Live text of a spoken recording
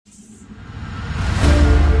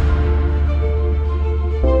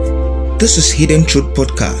This is Hidden Truth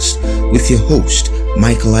Podcast with your host,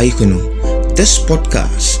 Michael Aikunu. This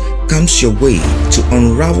podcast comes your way to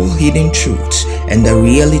unravel hidden truths and the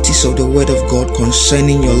realities of the Word of God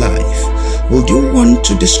concerning your life. Would you want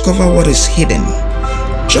to discover what is hidden?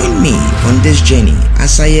 Join me on this journey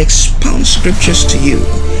as I expound scriptures to you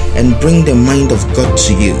and bring the mind of God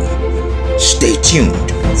to you. Stay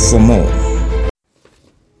tuned for more.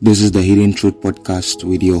 This is the Hidden Truth Podcast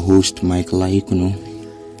with your host, Michael Aikunu.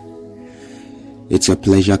 It's a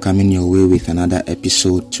pleasure coming your way with another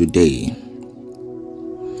episode today.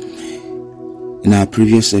 In our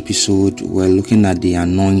previous episode, we're looking at the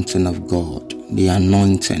anointing of God, the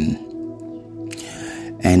anointing.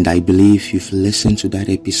 And I believe you've listened to that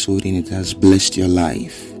episode and it has blessed your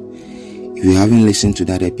life. If you haven't listened to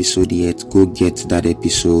that episode yet, go get that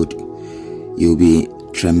episode. You'll be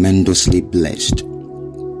tremendously blessed.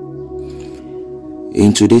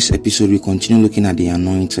 In today's episode, we continue looking at the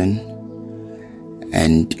anointing.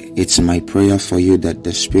 And it's my prayer for you that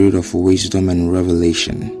the spirit of wisdom and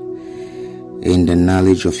revelation in the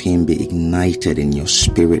knowledge of Him be ignited in your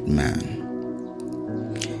spirit, man.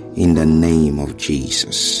 In the name of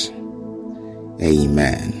Jesus.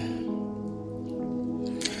 Amen.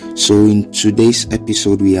 So in today's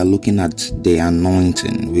episode, we are looking at the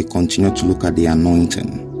anointing. We continue to look at the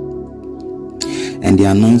anointing. And the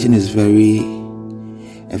anointing is a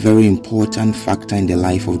very important factor in the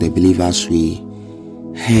life of the believers we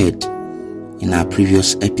heard in our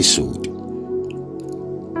previous episode.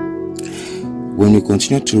 When we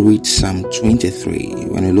continue to read Psalm 23,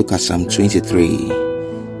 when we look at Psalm 23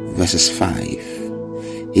 verses 5,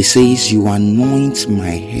 it says, "You anoint my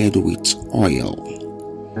head with oil.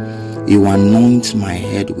 You anoint my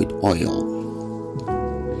head with oil."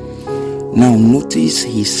 Now notice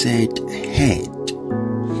he said head.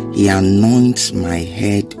 He anoints my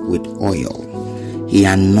head with oil. He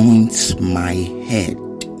anoints my head.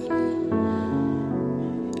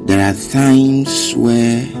 There are times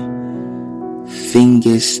where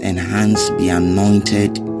fingers and hands be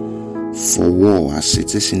anointed for war, as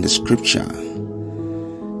it is in the scripture,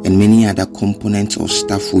 and many other components of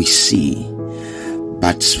stuff we see.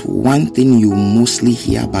 But one thing you mostly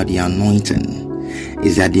hear about the anointing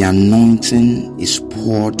is that the anointing is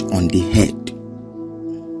poured on the head.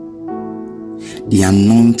 The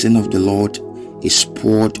anointing of the Lord is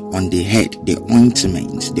poured on the head. The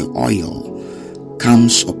ointment, the oil,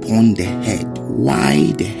 comes upon the head.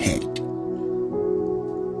 Why the head?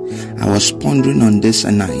 I was pondering on this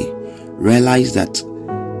and I realized that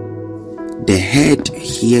the head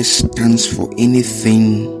here stands for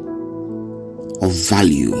anything of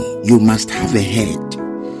value. You must have a head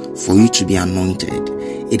for you to be anointed.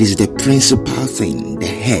 It is the principal thing, the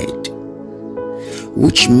head,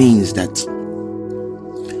 which means that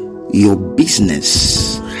your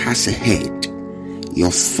business has a head.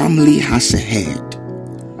 Your family has a head.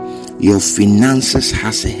 Your finances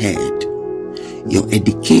has a head. Your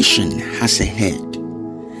education has a head.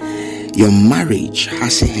 Your marriage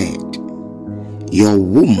has a head. Your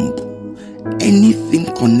womb, anything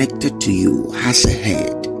connected to you has a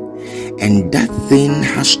head. And that thing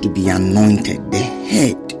has to be anointed. The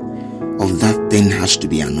head of that thing has to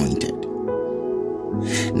be anointed.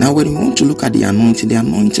 Now, when we want to look at the anointing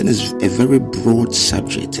is a very broad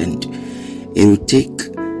subject, and it will take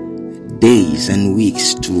days and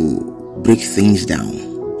weeks to break things down.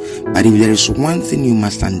 But if there is one thing you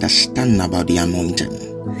must understand about the anointing,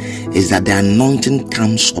 is that the anointing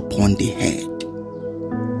comes upon the head.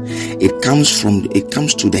 It comes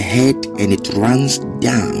to the head and it runs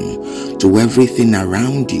down to everything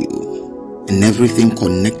around you and everything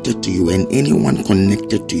connected to you and anyone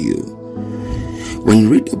connected to you. When you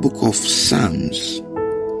read the book of Psalms,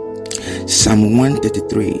 Psalm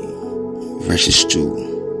 133 verses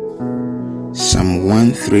 2, Psalm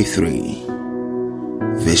 133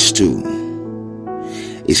 verse 2,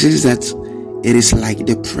 it says that it is like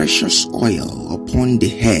the precious oil upon the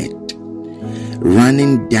head,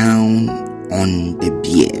 running down on the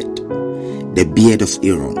beard of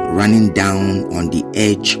Aaron, running down on the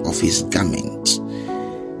edge of his garment.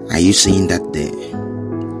 Are you seeing that there?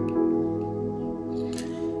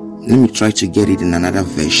 Let me try to get it in another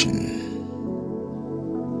version.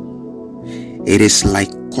 It is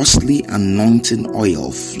like costly anointing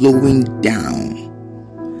oil flowing down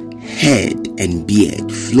head and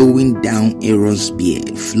beard, flowing down Aaron's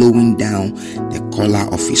beard, flowing down the collar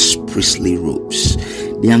of his priestly robes.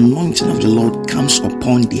 The anointing of the Lord comes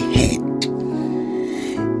upon the head.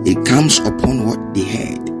 It comes upon the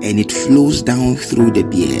head, and it flows down through the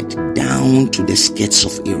beard, down to the skirts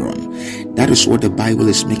of Aaron. That is what the Bible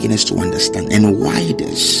is making us to understand. And why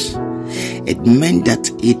this? It meant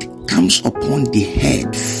that it comes upon the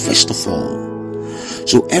head first of all.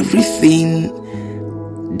 So everything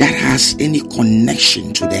that has any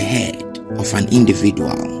connection to the head of an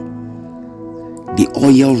individual, the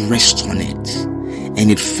oil rests on it,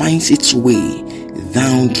 and it finds its way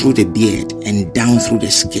down through the beard and down through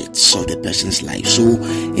the skirts of the person's life. So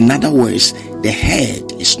in other words, the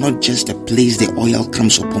head is not just the place the oil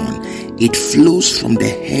comes upon, it flows from the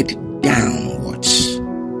head downwards.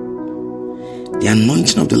 The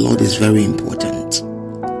anointing of the Lord is very important.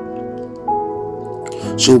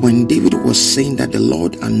 So when David was saying that the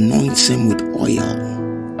Lord anoints him with oil,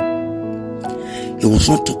 he was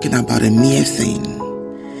not talking about a mere thing.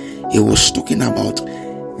 He was talking about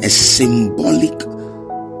a symbolic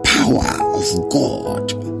power of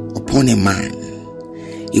God upon a man.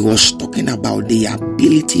 He was talking about the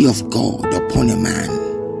ability of God upon a man.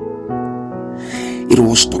 It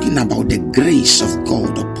was talking about the grace of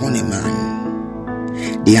God upon a man.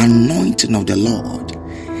 The anointing of the Lord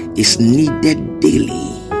is needed daily.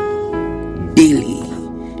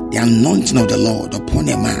 The anointing of the Lord upon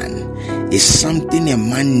a man is something a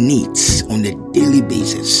man needs on a daily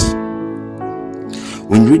basis.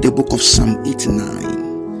 When you read the book of Psalm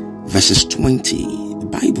 89 verses 20, the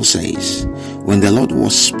Bible says, when the Lord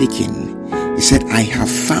was speaking, he said, I have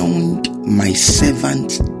found my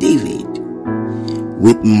servant David.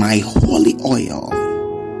 With my holy oil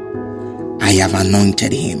I have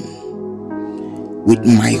anointed him. With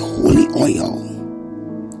my holy oil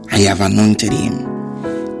I have anointed him.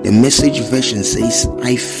 The Message version says,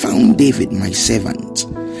 I found David my servant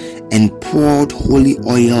and poured holy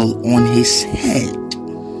oil on his head.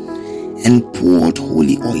 And poured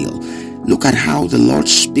holy oil. Look at how the Lord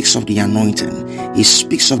speaks of the anointing. He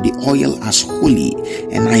speaks of the oil as holy,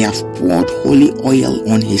 and I have poured holy oil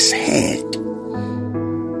on his head,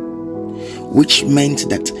 which meant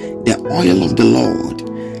that the oil of the Lord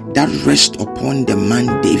that rests upon the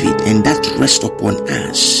man David and that rests upon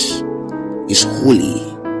us is holy.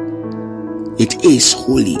 It is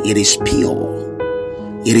holy. It is pure.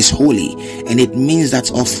 It is holy, and it means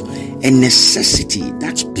that of a necessity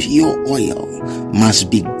that pure oil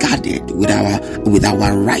must be guarded with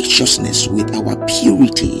our righteousness, with our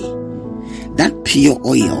purity. That pure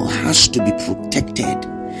oil has to be protected.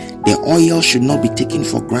 The oil should not be taken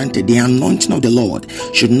for granted. The anointing of the Lord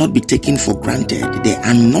should not be taken for granted. The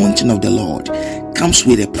anointing of the Lord comes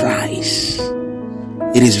with a price.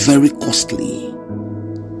 It is very costly.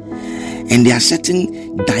 And there are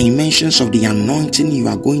certain dimensions of the anointing you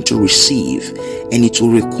are going to receive, and it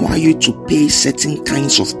will require you to pay certain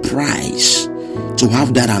kinds of price to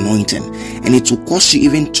have that anointing, and it will cost you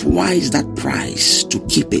even twice that price to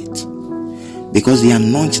keep it, because the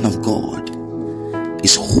anointing of God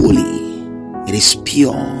is holy, it is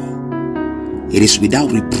pure, it is without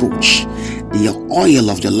reproach. The oil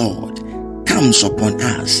of the Lord comes upon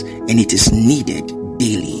us, and it is needed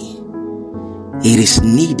daily. It is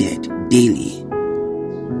needed daily.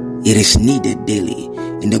 It is needed daily.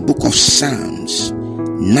 In the book of Psalms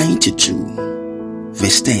 92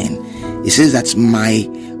 verse 10, it says that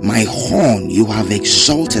my horn you have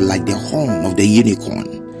exalted like the horn of the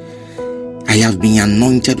unicorn. I have been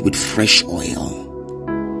anointed with fresh oil.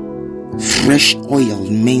 Fresh oil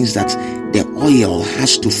means that the oil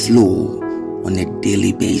has to flow on a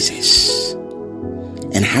daily basis.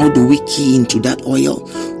 And how do we key into that oil?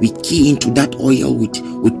 We key into that oil with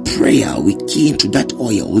prayer. We key into that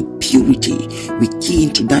oil with purity. We key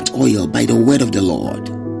into that oil by the word of the Lord.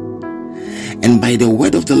 And by the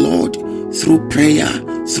word of the Lord, through prayer,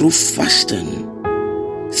 through fasting,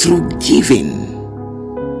 through giving,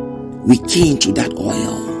 we key into that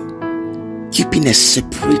oil. Keeping a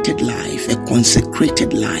separated life, a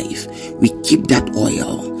consecrated life, we keep that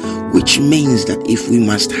oil. Which means that if we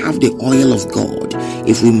must have the oil of God,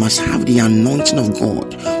 if we must have the anointing of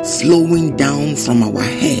God flowing down from our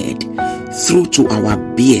head through to our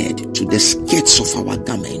beard to the skirts of our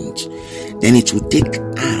garment, then it will take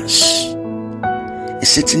us a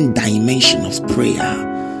certain dimension of prayer,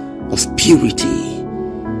 of purity,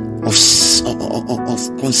 of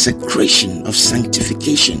consecration, of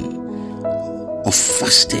sanctification, of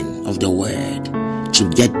fasting of the word to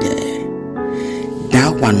get there.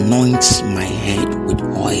 Thou anoints my head with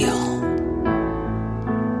oil.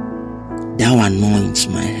 Thou anoints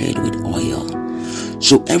my head with oil.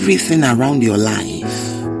 So everything around your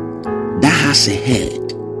life that has a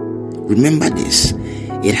head, remember this,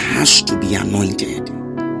 it has to be anointed.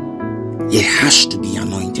 It has to be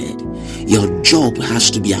anointed. Your job has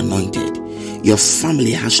to be anointed. Your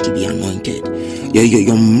family has to be anointed.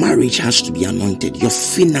 Your marriage has to be anointed. Your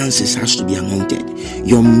finances has to be anointed.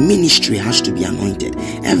 Your ministry has to be anointed.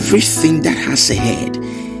 Everything that has a head,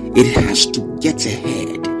 it has to get a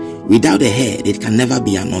head. Without a head, it can never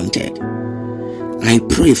be anointed. I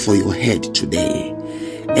pray for your head today.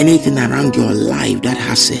 Anything around your life that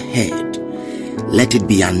has a head, let it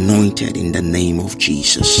be anointed in the name of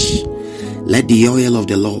Jesus. Let the oil of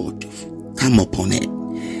the Lord come upon it,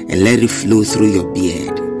 and let it flow through your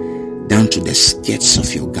beard down to the skirts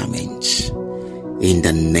of your garments, in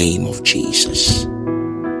the name of Jesus.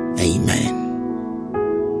 Amen.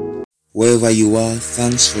 Wherever you are,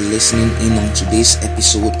 thanks for listening in on today's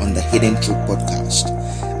episode on the Hidden Truth Podcast.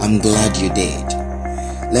 I'm glad you did.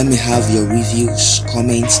 Let me have your reviews,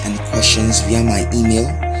 comments, and questions via my email,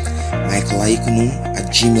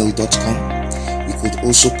 michaelaikunu@gmail.com. You could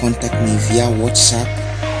also contact me via WhatsApp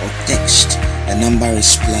or text. The number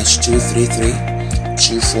is +233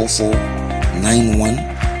 244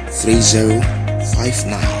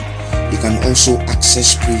 913059. You can also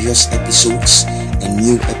access previous episodes and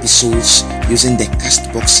new episodes using the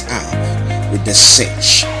Castbox app with the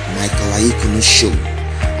search Michael Aikunu Show.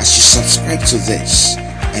 As you subscribe to this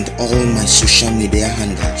and all my social media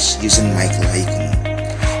handles using Michael Aikunu,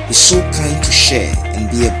 be so kind to share and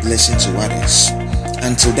be a blessing to others.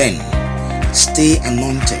 Until then, stay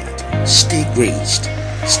anointed, stay graced,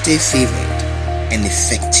 stay favored and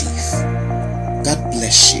effective.